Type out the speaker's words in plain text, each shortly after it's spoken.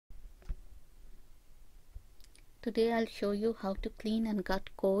Today I'll show you how to clean and gut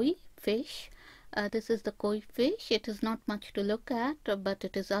koi fish. This is the koi fish. It is not much to look at, but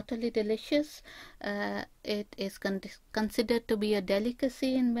it is utterly delicious. It is considered to be a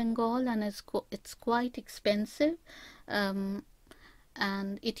delicacy in Bengal, and it's quite expensive. Um,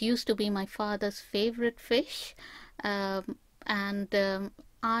 and it used to be my father's favorite fish, and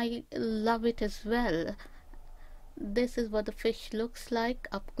I love it as well. This is what the fish looks like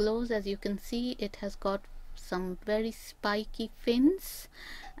up close. As you can see, it has got some very spiky fins,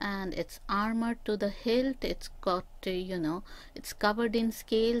 and it's armored to the hilt. It's got it's covered in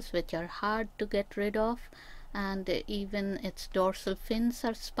scales which are hard to get rid of, and even its dorsal fins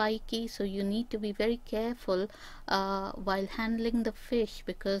are spiky, so you need to be very careful while handling the fish,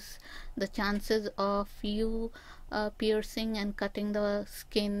 because the chances of you piercing and cutting the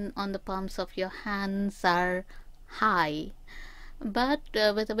skin on the palms of your hands are high. But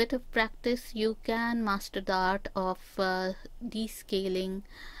with a bit of practice, you can master the art of descaling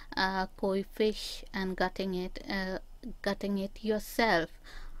koi fish and gutting it yourself.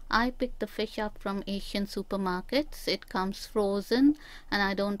 I picked the fish up from Asian supermarkets. It comes frozen, and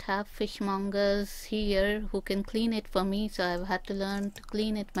I don't have fishmongers here who can clean it for me, so I've had to learn to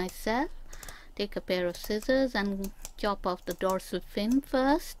clean it myself. Take a pair of scissors and chop off the dorsal fin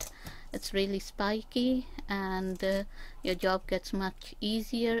first. It's really spiky, and your job gets much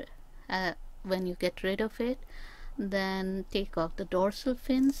easier when you get rid of it. Then take off the dorsal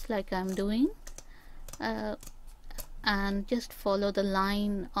fins like I'm doing, and just follow the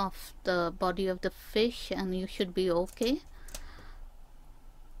line of the body of the fish, and you should be okay,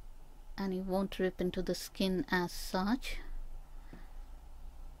 and you won't rip into the skin as such.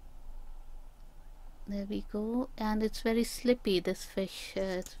 There we go. And it's very slippy, this fish.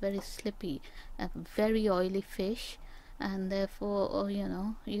 It's very slippy, a very oily fish, and therefore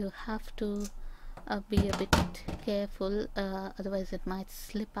you have to be a bit careful, otherwise it might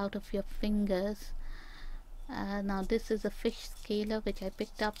slip out of your fingers. Now this is a fish scaler which I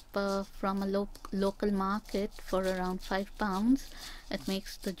picked up from a local market for around £5. It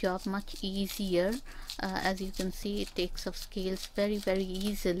makes the job much easier. As you can see, it takes off scales very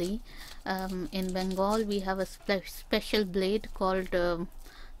easily. In Bengal we have a special blade called the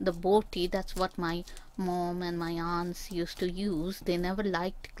boti. That's what my mom and my aunts used to use. They never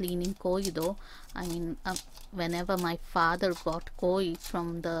liked cleaning koi though. I mean, whenever my father got koi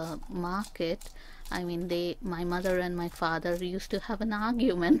from the market, I mean, my mother and my father used to have an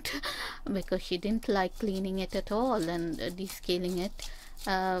argument because she didn't like cleaning it at all and descaling it.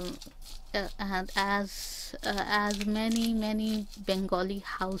 And as many Bengali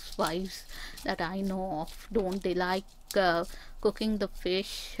housewives that I know of, don't they like cooking the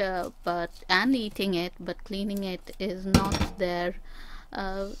fish and eating it, but cleaning it is not their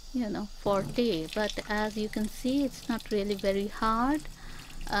forte. But as you can see, it's not really very hard.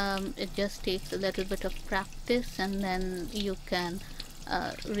 It just takes a little bit of practice, and then you can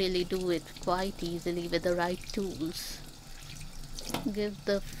really do it quite easily with the right tools. Give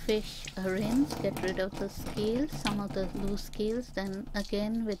the fish a rinse, get rid of the scales, some of the loose scales. Then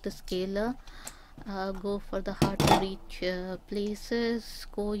again with the scaler, go for the hard to reach places.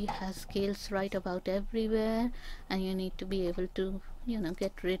 Koi has scales right about everywhere, and you need to be able to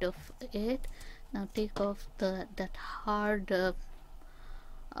get rid of it. Now take off that hard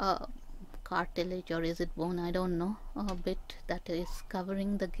cartilage, or is it bone, I don't know, a bit that is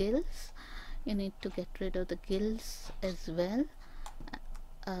covering the gills. You need to get rid of the gills as well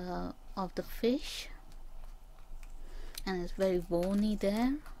of the fish, and it's very bony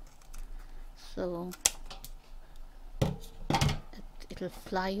there, so it'll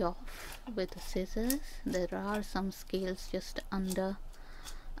fly off with the scissors. There are some scales just under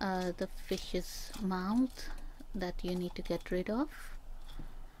the fish's mouth that you need to get rid of,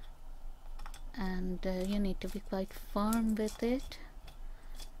 and you need to be quite firm with it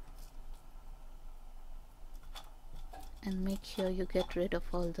and make sure you get rid of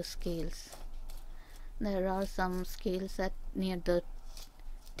all the scales. There are some scales near the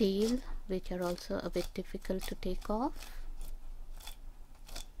tail which are also a bit difficult to take off.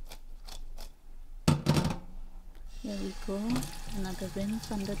 Here we go, another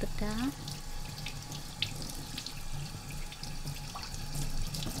rinse under the tap.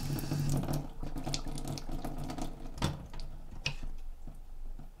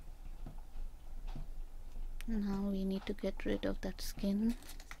 Now we need to get rid of that skin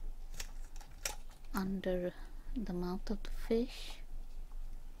under the mouth of the fish.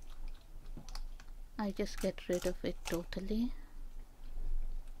 I just get rid of it totally.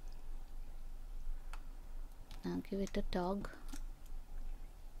 Now give it a tug.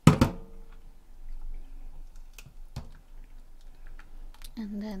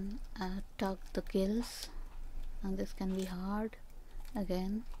 and then tug the gills, and this can be hard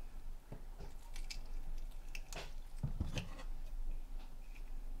again.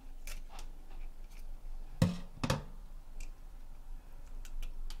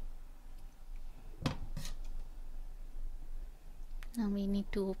 Now we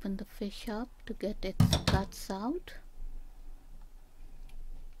need to open the fish up to get its guts out.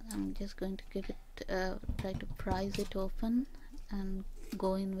 I'm just going to give it, try to prise it open and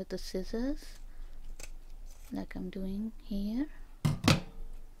go in with the scissors like I'm doing here.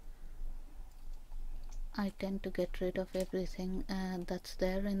 I tend to get rid of everything that's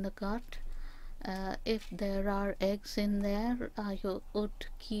there in the gut. If there are eggs in there, I would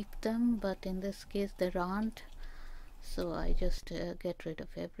keep them, but in this case there aren't, so I just get rid of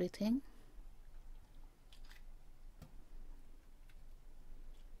everything.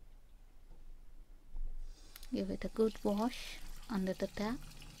 Give it a good wash under the tap.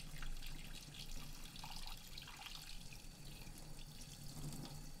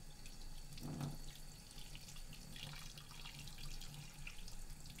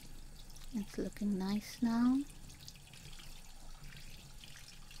 It's looking nice now.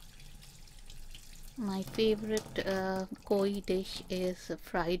 My favorite koi dish is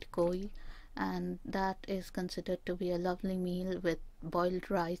fried koi, and that is considered to be a lovely meal with boiled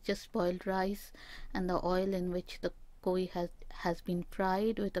rice, just boiled rice, and the oil in which the koi has been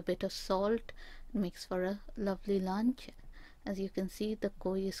fried with a bit of salt makes for a lovely lunch. As you can see, the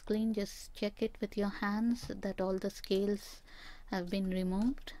koi is clean. Just check it with your hands that all the scales have been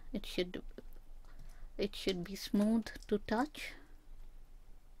removed. It should be smooth to touch.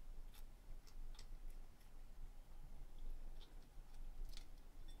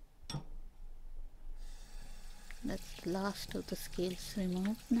 That's the last of the scales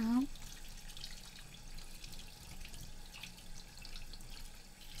removed now.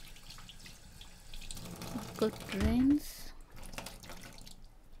 Good rinse.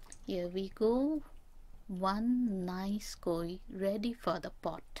 Here we go. One nice koi ready for the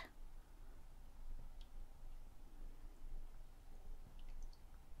pot.